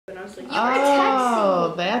was like, You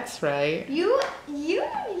were texting. That's right. You're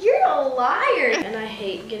a liar. and I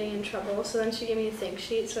hate getting in trouble. So then she gave me a think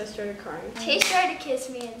sheet, so I started crying. Chase tried to kiss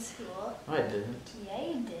me in school. I didn't. Yeah,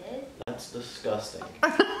 you did. That's disgusting.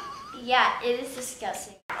 Yeah, it is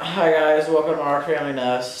disgusting. Hi guys, welcome to our family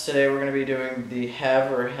nest. Today we're going to be doing the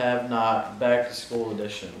have or have not back to school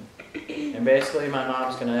edition. And basically my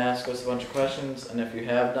mom's going to ask us a bunch of questions, and if you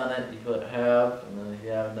have done it, you put have, and then if you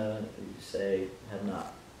haven't done it, you say have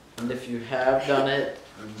not. And if you have done it,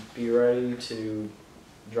 be ready to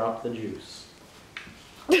drop the juice.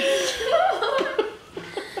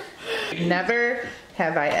 Never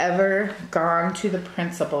have I ever gone to the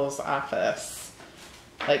principal's office.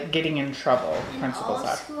 Like getting in trouble. In Principal's all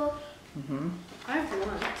office. school? Mm-hmm. I've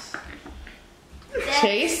once.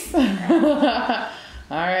 Chase? Alright,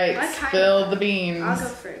 I spill the beans. I'll go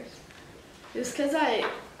first. It was because I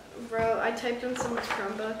typed in someone's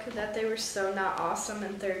Chromebook that they were so not awesome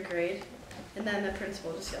in 3rd grade. And then the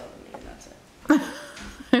principal just yelled at me, and that's it.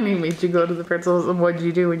 And he made you go to the principal's, and what did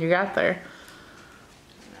you do when you got there?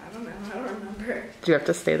 I don't know. I don't remember. Did you have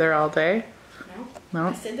to stay there all day? No. I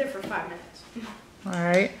No? stayed there for 5 minutes.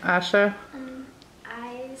 Alright, Asha?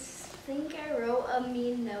 I think I wrote a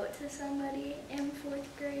mean note to somebody in 4th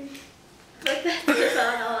grade. But that's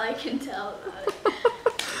about all I can tell about it.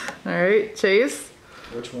 Alright, Chase?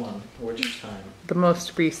 Which one? Which time? The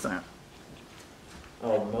most recent.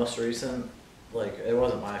 Oh, the most recent? Like, it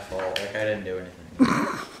wasn't my fault. Like, I didn't do anything.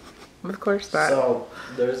 Of course not. So,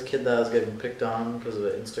 there was a kid that was getting picked on because of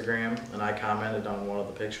Instagram, and I commented on one of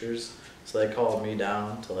the pictures. So they called me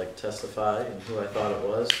down to, like, testify and who I thought it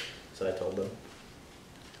was. So I told them.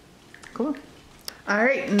 Cool.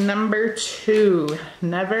 Alright, number 2.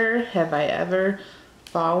 Never have I ever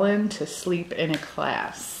fallen to sleep in a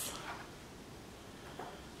class.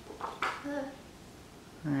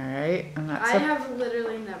 Alright, and that's I have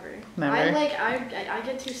literally never. Never? I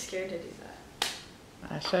get too scared to do that.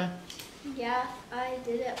 Asha? Yeah, I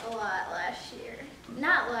did it a lot last year.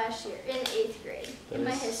 Not last year, in 8th grade, in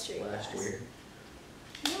my history Last class. year.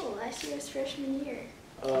 No, last year was freshman year.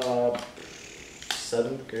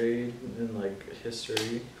 7th grade in, like,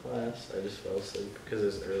 history class. I just fell asleep because it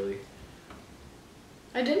was early.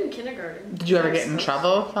 I did in kindergarten. Did you ever get in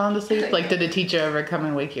trouble falling asleep? Like, did a teacher ever come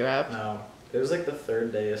and wake you up? No. It was like the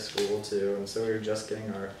 3rd day of school too, and so we were just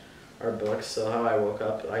getting our books. So how I woke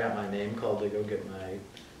up, I got my name called to go get my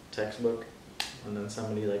textbook, and then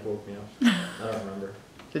somebody like woke me up. I don't remember.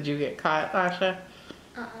 Did you get caught, Asha?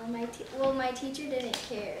 My teacher didn't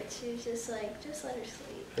care. She was just like, just let her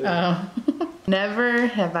sleep. Who? Oh. Never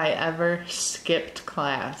have I ever skipped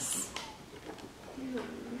class.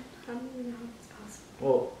 How do you know it's possible?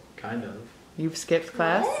 Well, kind of. You've skipped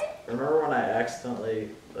class? What? Remember when I accidentally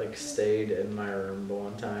like stayed in my room the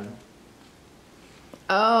one time?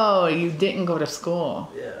 Oh, you didn't go to school.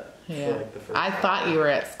 Yeah. Yeah. For, like, the first I thought you were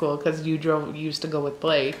at school because you used to go with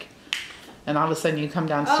Blake. And all of a sudden you come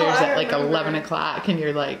downstairs I at like remember. 11 o'clock and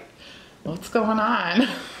you're like, what's going on?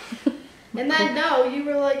 And then, no, you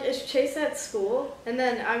were like, is Chase at school? And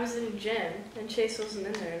then I was in gym, and Chase wasn't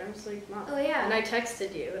in there, and I was like, Mom. Oh, yeah. And I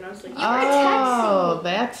texted you, and I was like, You were Oh, texting.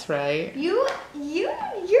 that's right. You're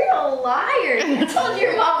a liar. I told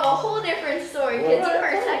your mom a whole different story because you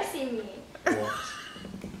were texting me. What?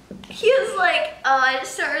 He was like, oh, I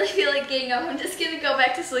just don't really feel like getting up. I'm just going to go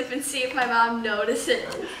back to sleep and see if my mom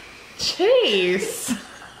notices. Chase.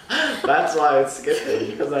 That's why it's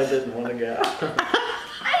skipping, because I didn't want to go.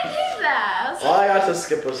 I knew that. All I got to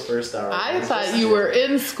skip was first hour. I thought you were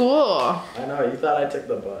in school. I know, you thought I took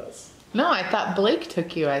the bus. No, I thought Blake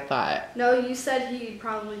took you, I thought. no, you said he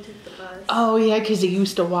probably took the bus. Oh, yeah, because he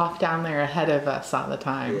used to walk down there ahead of us all the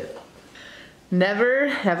time. Yeah. Never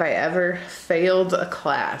have I ever failed a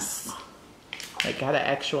class. Like, got an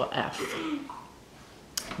actual F.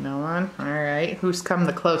 No one? Alright. Who's come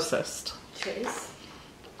the closest? Chase.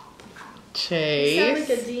 You Chase. sound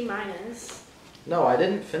like a D minus. No, I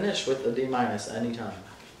didn't finish with a D- anytime.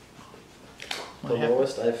 What The happened?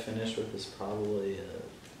 lowest I've finished with is probably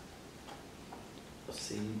a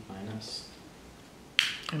C-.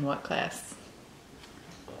 In what class?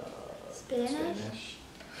 Spanish?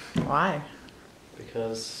 Why?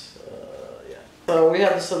 Because, yeah. So we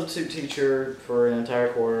had the substitute teacher for an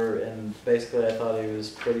entire quarter, and basically I thought he was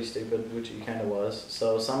pretty stupid, which he kind of was.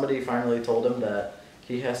 So somebody finally told him that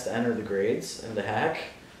he has to enter the grades and to hack.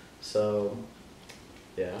 So,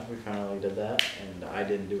 yeah, we finally did that, and I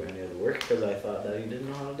didn't do any of the work because I thought that he didn't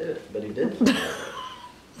know how to do it, but he did.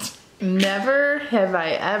 Never have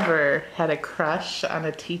I ever had a crush on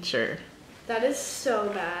a teacher. That is so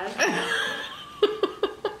bad.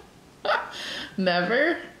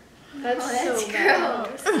 Never? That's, Oh, that's so bad.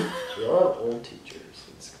 gross. love old teachers.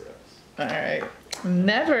 It's gross. Alright.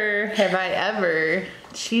 Never have I ever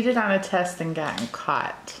cheated on a test and gotten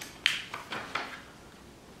caught.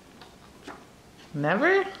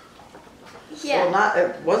 Never? Yeah.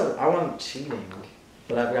 Well, I wasn't cheating,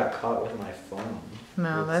 but I got caught with my phone.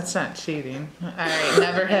 No, that's not cheating. Alright,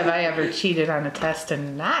 never have I ever cheated on a test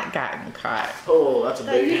and not gotten caught. Oh, that's a You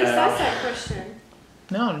big just asked have. that question.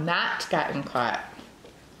 No, not gotten caught.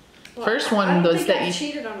 Well, First I one don't was think that I you...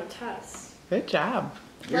 cheated on a test. Good job.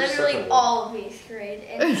 You're Literally such a- all of 8th grade.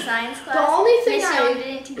 In science class, only thing Miss I- Young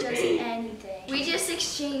didn't teach us anything. We just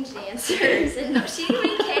exchanged answers, and no, she didn't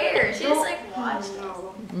even care. She just like watched us.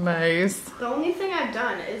 No. Nice. The only thing I've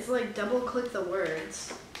done is like double click the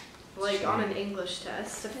words, like on an English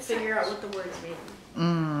test to figure out what the words mean.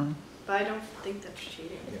 Mm. But I don't think that's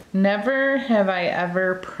cheating. Never have I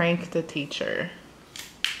ever pranked a teacher.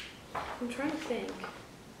 I'm trying to think.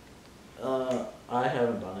 I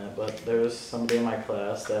haven't done it, but there was somebody in my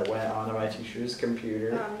class that went onto my teacher's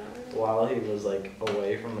computer No. while he was like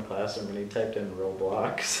away from the classroom, and he typed in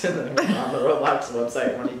Roblox and then went on the Roblox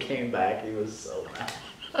website. When he came back, he was so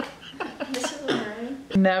mad. This is learn.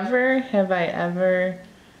 Never have I ever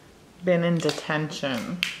been in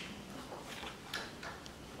detention.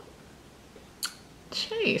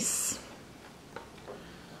 Chase.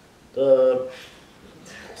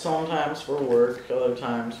 Sometimes for work, other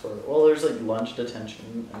times for there's like lunch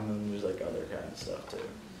detention, and then there's like other kind of stuff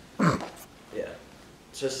too. Yeah,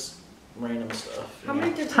 it's just random stuff. How you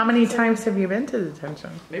many know? How many times have you been to detention?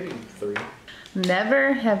 Maybe 3.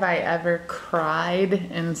 Never have I ever cried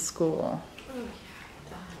in school.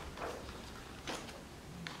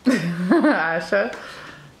 Oh, Asha?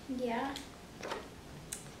 Yeah.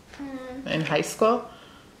 In high school?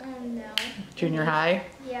 No. Junior high?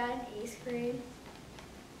 Yeah, in 8th grade.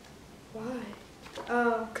 why?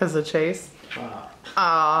 Oh. Because of Chase? Wow.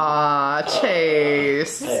 Aw,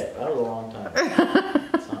 Chase. Hey, that was a long time ago.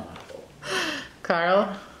 It's not my fault.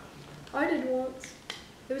 Carl? I did once.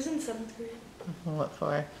 It was in 7th grade. What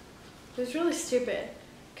for? It was really stupid.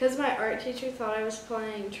 Because my art teacher thought I was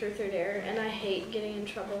playing Truth or Dare, and I hate getting in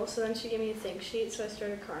trouble, so then she gave me a think sheet, so I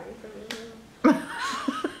started crying from it.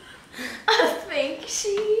 A think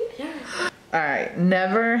sheet? Yeah. Alright,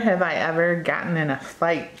 never have I ever gotten in a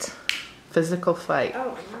fight. Physical fight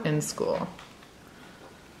Oh, no. in school.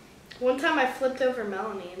 One time I flipped over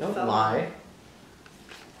Melanie and Don't fell. lie.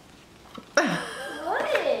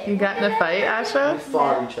 What? You got in a fight, We Asha?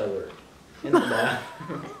 fought each other in the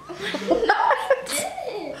bathroom. No, I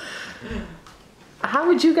didn't. How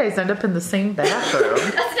would you guys end up in the same bathroom?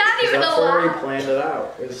 That's not even That's a where we lie. planned it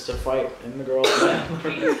out, is to fight in the girls'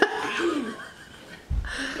 bathroom.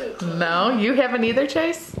 No, you haven't either,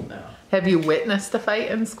 Chase? No. Have you witnessed a fight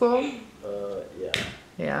in school? Yeah.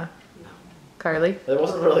 Yeah. No. Carly? It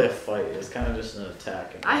wasn't really a fight, it was kind of just an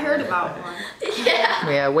attack. I heard about one. Yeah.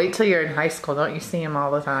 Yeah, wait till you're in high school. Don't you see them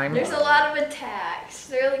all the time? There's a lot of attacks.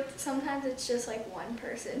 They're like sometimes it's just like one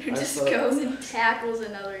person who I just thought- goes and tackles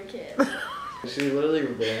another kid. She literally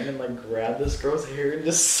ran and like grabbed this girl's hair and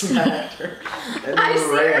just smacked her. And then I've seen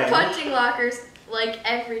her ran. punching lockers like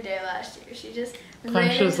every day last year. She just ran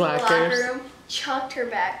Punches into the lockers. locker room, chucked her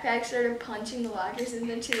backpack, started punching the lockers, and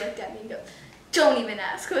then she looked at me and goes, "Don't even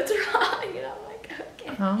ask what's wrong." And I'm like,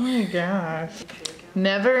 okay. Oh my gosh.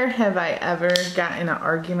 Never have I ever gotten in an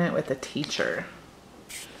argument with a teacher.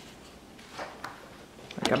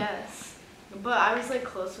 I guess. But I was like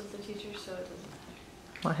close with the teacher, so it doesn't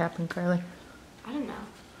matter. What happened, Carly? I don't know.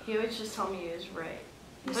 He always just told me he was right.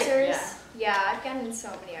 You But serious? Yeah, I've gotten in so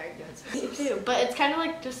many arguments with Me you. too. But it's kind of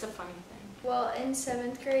like just a funny thing. Well, in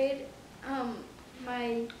 7th grade,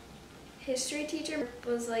 my history teacher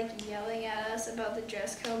was like yelling at us about the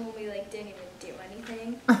dress code when we like didn't even do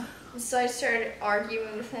anything. And so I started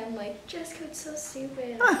arguing with him like, dress code's so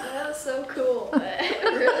stupid. I was like, that was so cool, but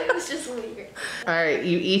really it was just weird. Alright,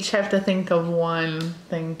 you each have to think of one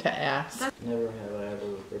thing to ask. Never have I ever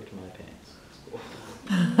ripped my pants in school.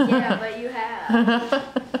 Yeah, but you have.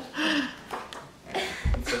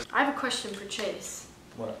 I have a question for Chase.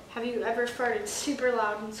 What? Have you ever farted super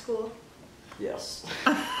loud in school? Yes.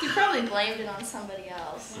 You probably blamed it on somebody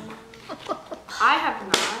else. I have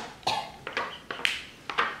not.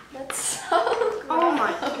 That's so gross. Oh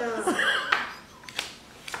my god.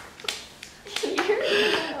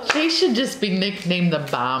 You're He should just be nicknamed the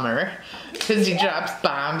bomber because he drops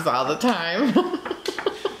bombs all the time.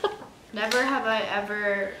 Never have I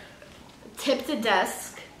ever tipped a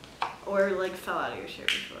desk or like fell out of your chair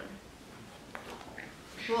before.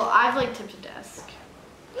 Well, I've like tipped a desk.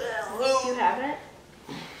 You haven't?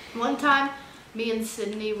 One time, me and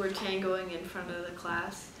Sydney were tangoing in front of the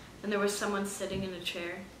class, and there was someone sitting in a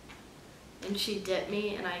chair, and she dipped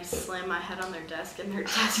me, and I slammed my head on their desk, and their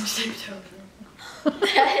desk tipped over.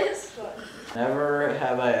 That is funny. Never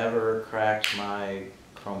have I ever cracked my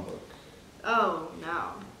Chromebook. Oh,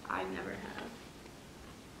 no. I never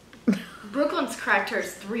have. Brooklyn's cracked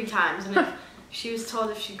hers 3 times, and if she was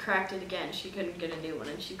told if she cracked it again, she couldn't get a new one,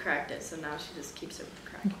 and she cracked it, so now she just keeps it with the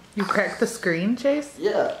crack. You cracked the screen, Chase?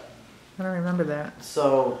 Yeah. I don't remember that.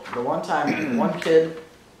 So the one time, one kid,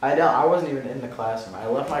 I wasn't even in the classroom. I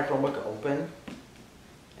left my Chromebook open,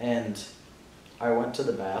 and I went to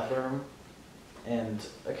the bathroom, and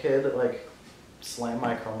a kid like slammed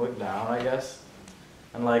my Chromebook down, I guess.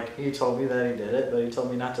 And like he told me that he did it, but he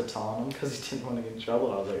told me not to tell him because he didn't want to get in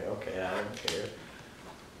trouble. I was like, okay, I don't care.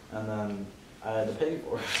 And then I had to pay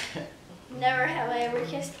for it. Never have I ever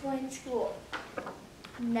kissed a boy in school.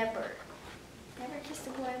 Never. Never kissed a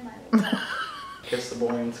boy in my life. Kissed a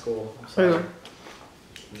boy in school. I'm sorry. Who?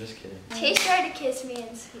 I'm just kidding. Chase tried to kiss me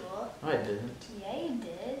in school. No, I didn't. Yeah, you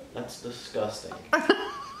did. That's disgusting.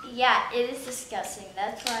 Yeah, it is disgusting.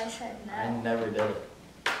 That's why I said no. I never did it.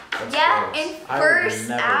 That's Yeah, gross. in I would first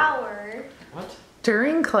never. hour. What?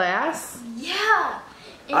 During class? Yeah.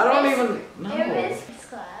 I don't even know. In Miss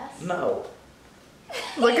class. No.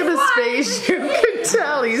 Look at his face. You can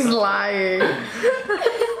tell he's lying.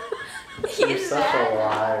 You're He's such a mad.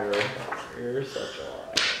 liar. You're such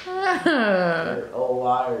a liar. You're a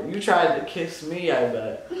liar. You tried to kiss me, I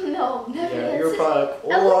bet. No, never. Yeah, That's you're just- probably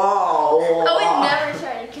like, I would- wow. I would never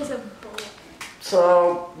try to kiss a boy.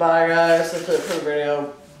 So, bye guys. That's it for the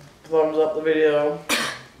video. Thumbs up the video.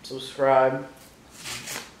 Subscribe.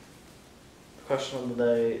 The question of the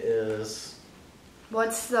day is...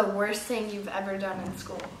 What's the worst thing you've ever done in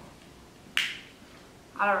school?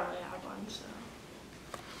 I don't really have one, so.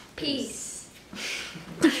 Peace.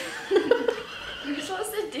 You're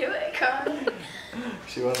supposed to do it, Con.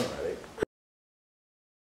 She wasn't ready.